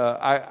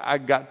I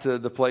got to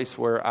the place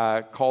where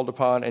I called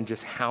upon and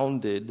just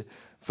hounded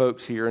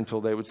folks here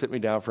until they would sit me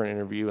down for an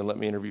interview and let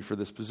me interview for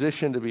this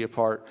position to be a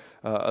part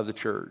of the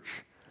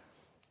church.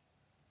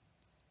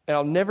 And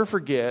I'll never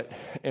forget,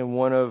 in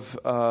one of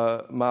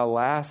my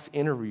last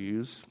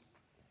interviews,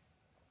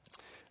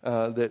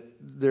 that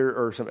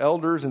there are some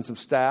elders and some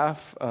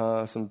staff,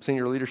 some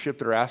senior leadership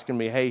that are asking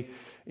me, hey,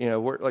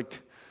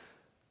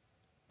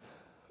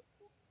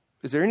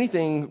 is there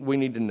anything we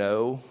need to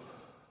know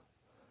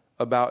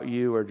about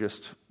you, or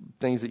just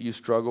things that you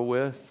struggle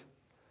with?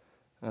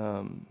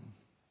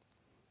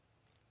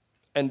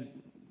 And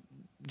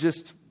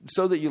just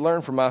so that you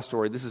learn from my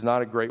story, this is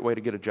not a great way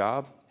to get a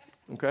job,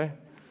 okay?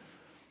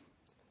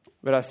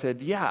 But I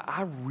said, yeah,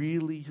 I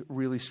really,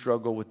 really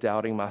struggle with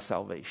doubting my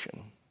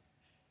salvation.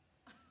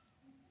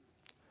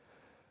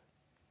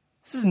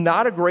 This is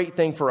not a great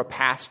thing for a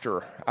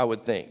pastor, I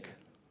would think.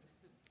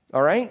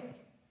 All right?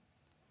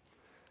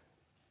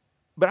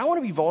 But I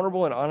want to be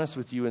vulnerable and honest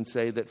with you and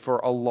say that for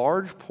a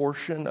large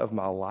portion of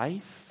my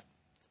life,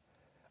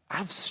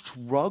 I've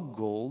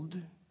struggled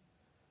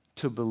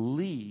to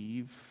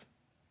believe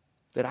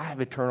that I have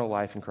eternal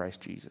life in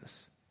Christ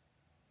Jesus.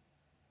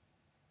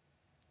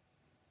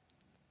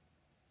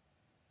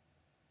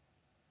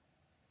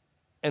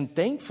 And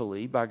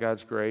thankfully, by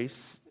God's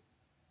grace,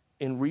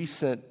 in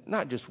recent,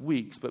 not just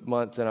weeks, but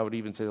months, and I would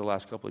even say the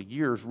last couple of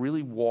years,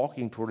 really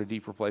walking toward a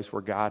deeper place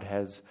where God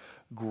has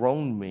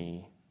grown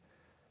me.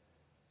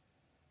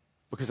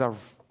 Because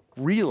I've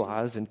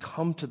realized and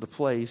come to the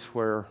place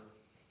where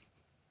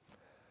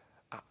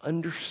I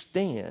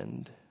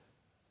understand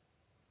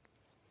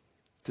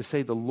to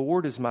say the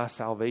Lord is my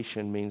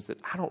salvation means that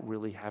I don't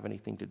really have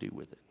anything to do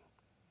with it.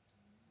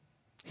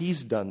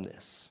 He's done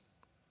this.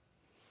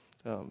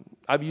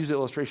 I've used the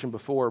illustration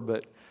before,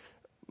 but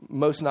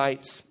most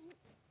nights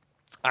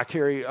I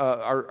carry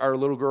our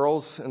little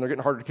girls, and they're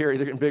getting harder to carry,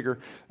 they're getting bigger,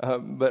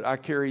 but I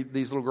carry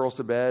these little girls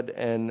to bed,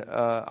 and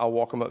I'll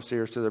walk them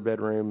upstairs to their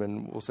bedroom,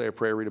 and we'll say a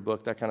prayer, read a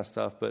book, that kind of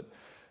stuff. But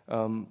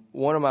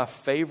one of my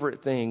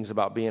favorite things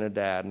about being a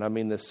dad, and I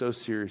mean this so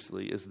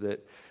seriously, is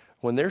that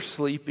when they're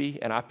sleepy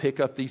and I pick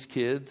up these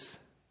kids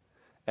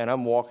and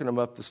I'm walking them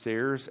up the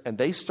stairs and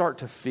they start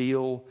to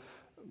feel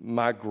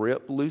my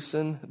grip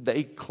loosen,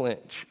 they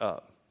clench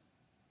up.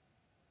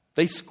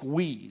 They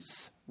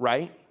squeeze,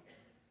 right?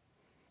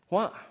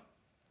 Why?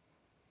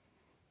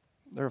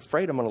 They're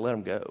afraid I'm going to let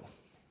them go.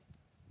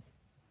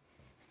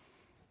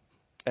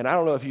 And I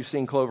don't know if you've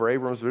seen Clover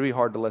Abrams, but it'd be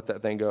hard to let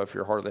that thing go if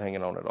you're hardly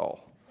hanging on at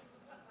all.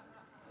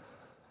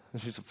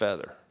 It's just a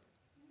feather.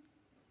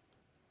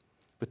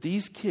 But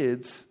these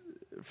kids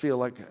feel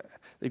like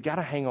they've got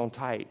to hang on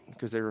tight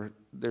because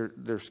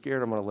they're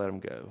scared I'm going to let them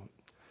go.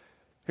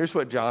 Here's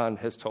what John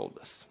has told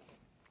us.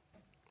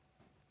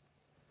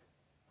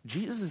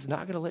 Jesus is not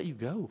going to let you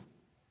go.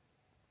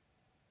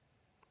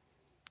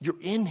 You're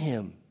in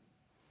him.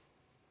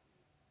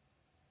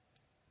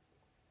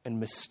 And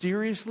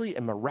mysteriously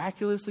and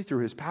miraculously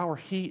through his power,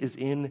 he is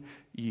in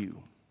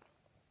you.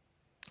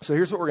 So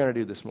here's what we're going to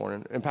do this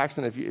morning. And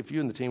Paxton, if you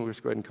and the team will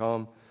just go ahead and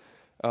come.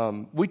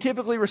 We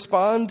typically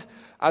respond,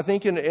 I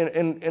think,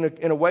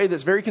 in a way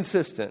that's very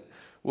consistent.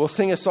 We'll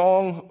sing a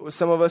song.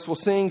 Some of us will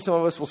sing. Some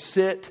of us will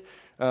sit.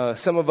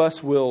 Some of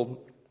us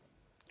will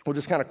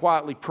just kind of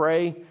quietly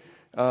pray.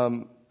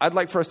 I'd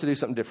like for us to do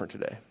something different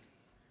today.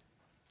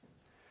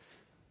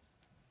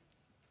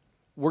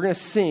 We're going to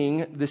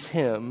sing this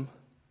hymn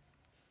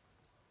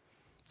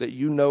that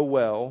you know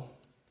well,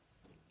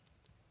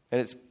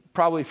 and it's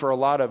probably for a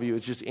lot of you,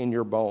 it's just in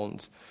your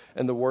bones.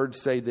 And the words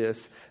say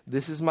this: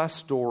 this is my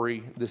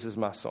story, this is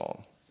my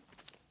song.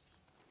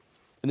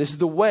 And this is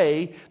the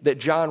way that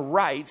John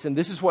writes, and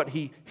this is what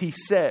he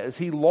says.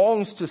 He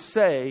longs to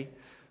say,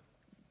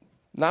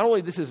 not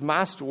only this is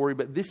my story,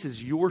 but this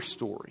is your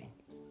story.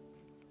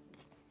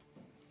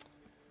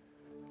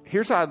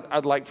 Here's how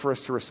I'd like for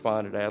us to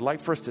respond today. I'd like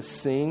for us to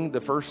sing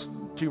the first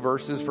two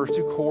verses, first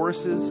two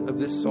choruses of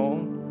this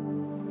song.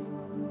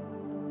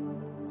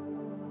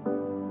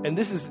 And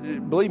this is,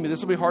 believe me,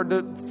 this will be hard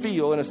to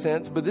feel in a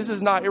sense, but this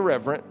is not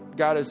irreverent.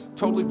 God is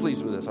totally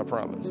pleased with this, I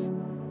promise.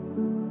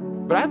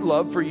 But I'd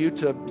love for you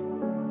to,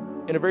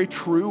 in a very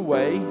true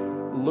way,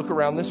 look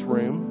around this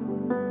room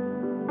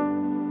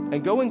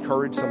and go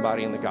encourage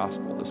somebody in the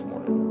gospel this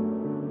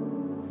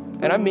morning.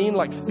 And I mean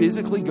like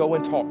physically go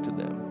and talk to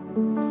them.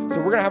 So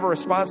we're going to have a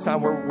response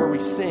time where we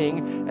sing,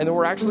 and then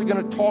we're actually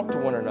going to talk to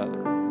one another.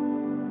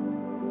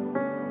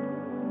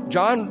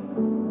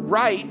 John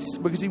writes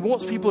because he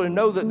wants people to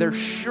know that they're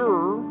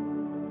sure,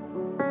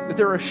 that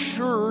they're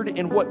assured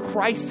in what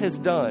Christ has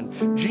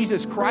done.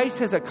 Jesus Christ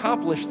has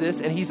accomplished this,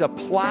 and he's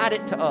applied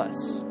it to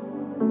us.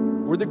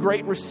 We're the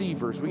great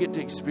receivers. We get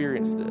to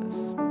experience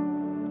this.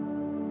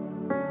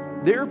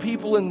 There are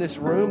people in this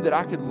room that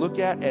I could look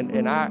at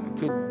and I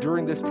could,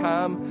 during this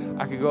time,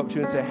 I could go up to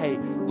and say, hey,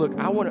 look,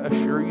 I want to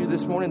assure you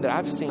this morning that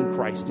I've seen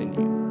Christ in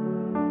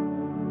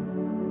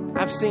you.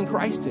 I've seen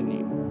Christ in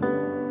you.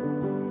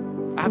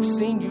 I've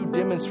seen you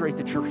demonstrate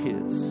that you're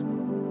his.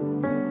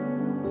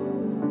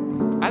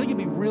 I think it'd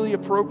be really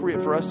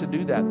appropriate for us to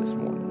do that this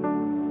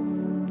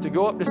morning. To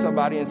go up to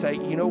somebody and say,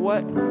 you know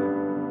what?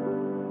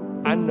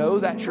 I know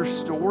that's your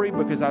story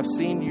because I've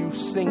seen you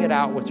sing it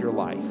out with your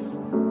life.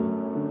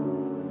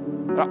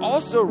 But I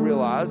also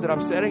realize that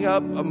I'm setting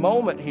up a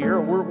moment here,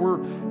 and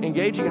we're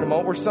engaging in a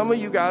moment where some of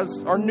you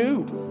guys are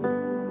new,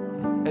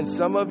 and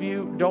some of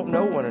you don't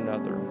know one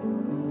another.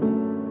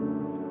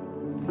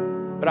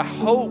 But I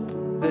hope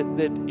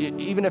that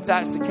even if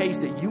that's the case,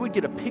 that you would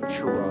get a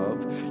picture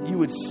of, you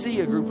would see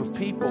a group of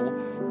people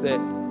that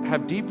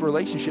have deep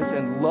relationships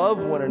and love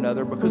one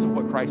another because of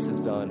what Christ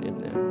has done in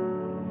them.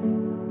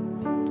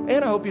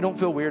 And I hope you don't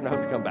feel weird, and I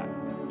hope you come back.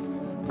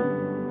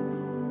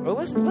 Well,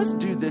 let's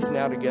do this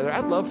now together.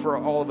 I'd love for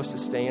all of us to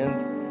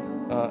stand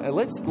and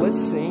let's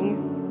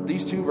sing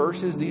these two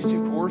verses, these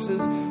two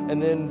courses,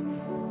 and then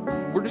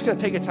we're just going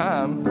to take a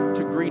time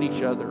to greet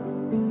each other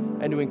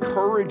and to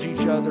encourage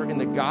each other in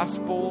the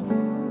gospel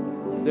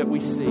that we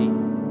see.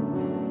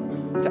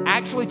 To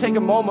actually take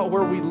a moment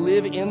where we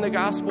live in the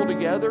gospel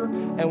together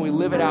and we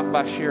live it out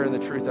by sharing the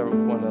truth of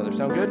one another.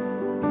 Sound good?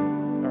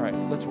 All right,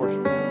 let's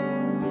worship.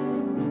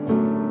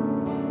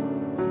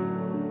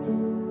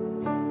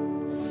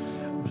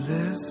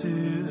 Blessed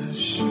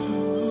assurance,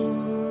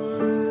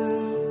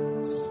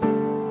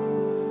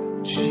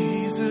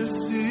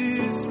 Jesus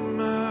is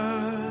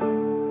mine.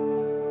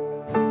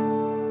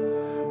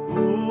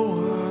 Oh,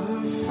 what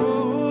a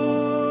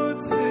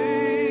foretaste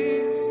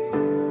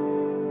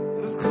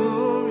of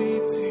glory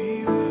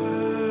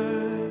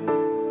divine,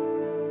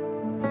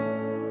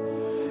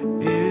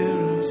 heir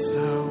of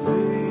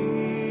salvation,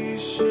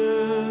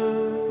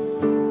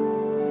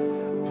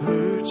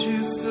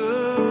 purchase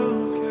of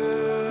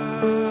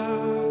God,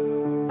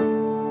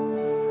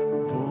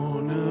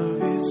 born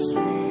of His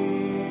Spirit,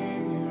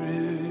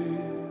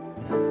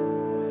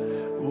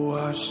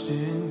 washed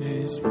in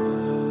His blood.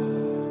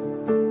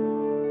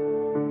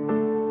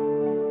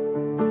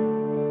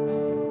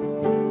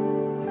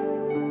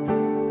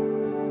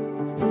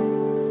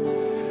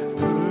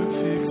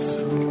 Perfect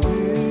submission,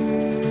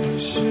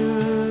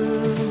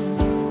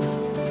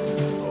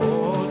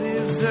 all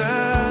is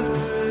at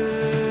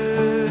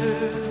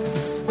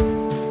rest.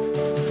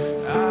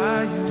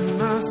 I am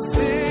my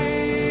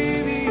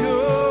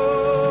Savior,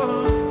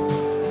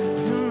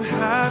 am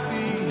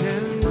happy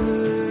and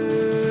blessed,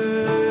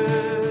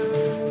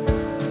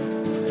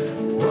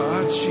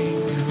 watching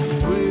and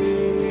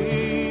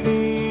waiting,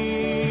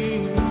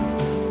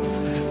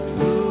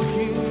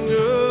 looking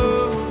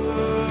above,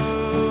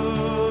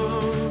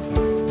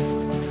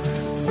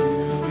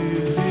 filled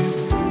with His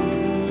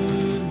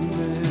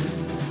goodness,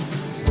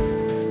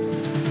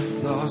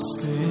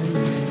 lost in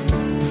His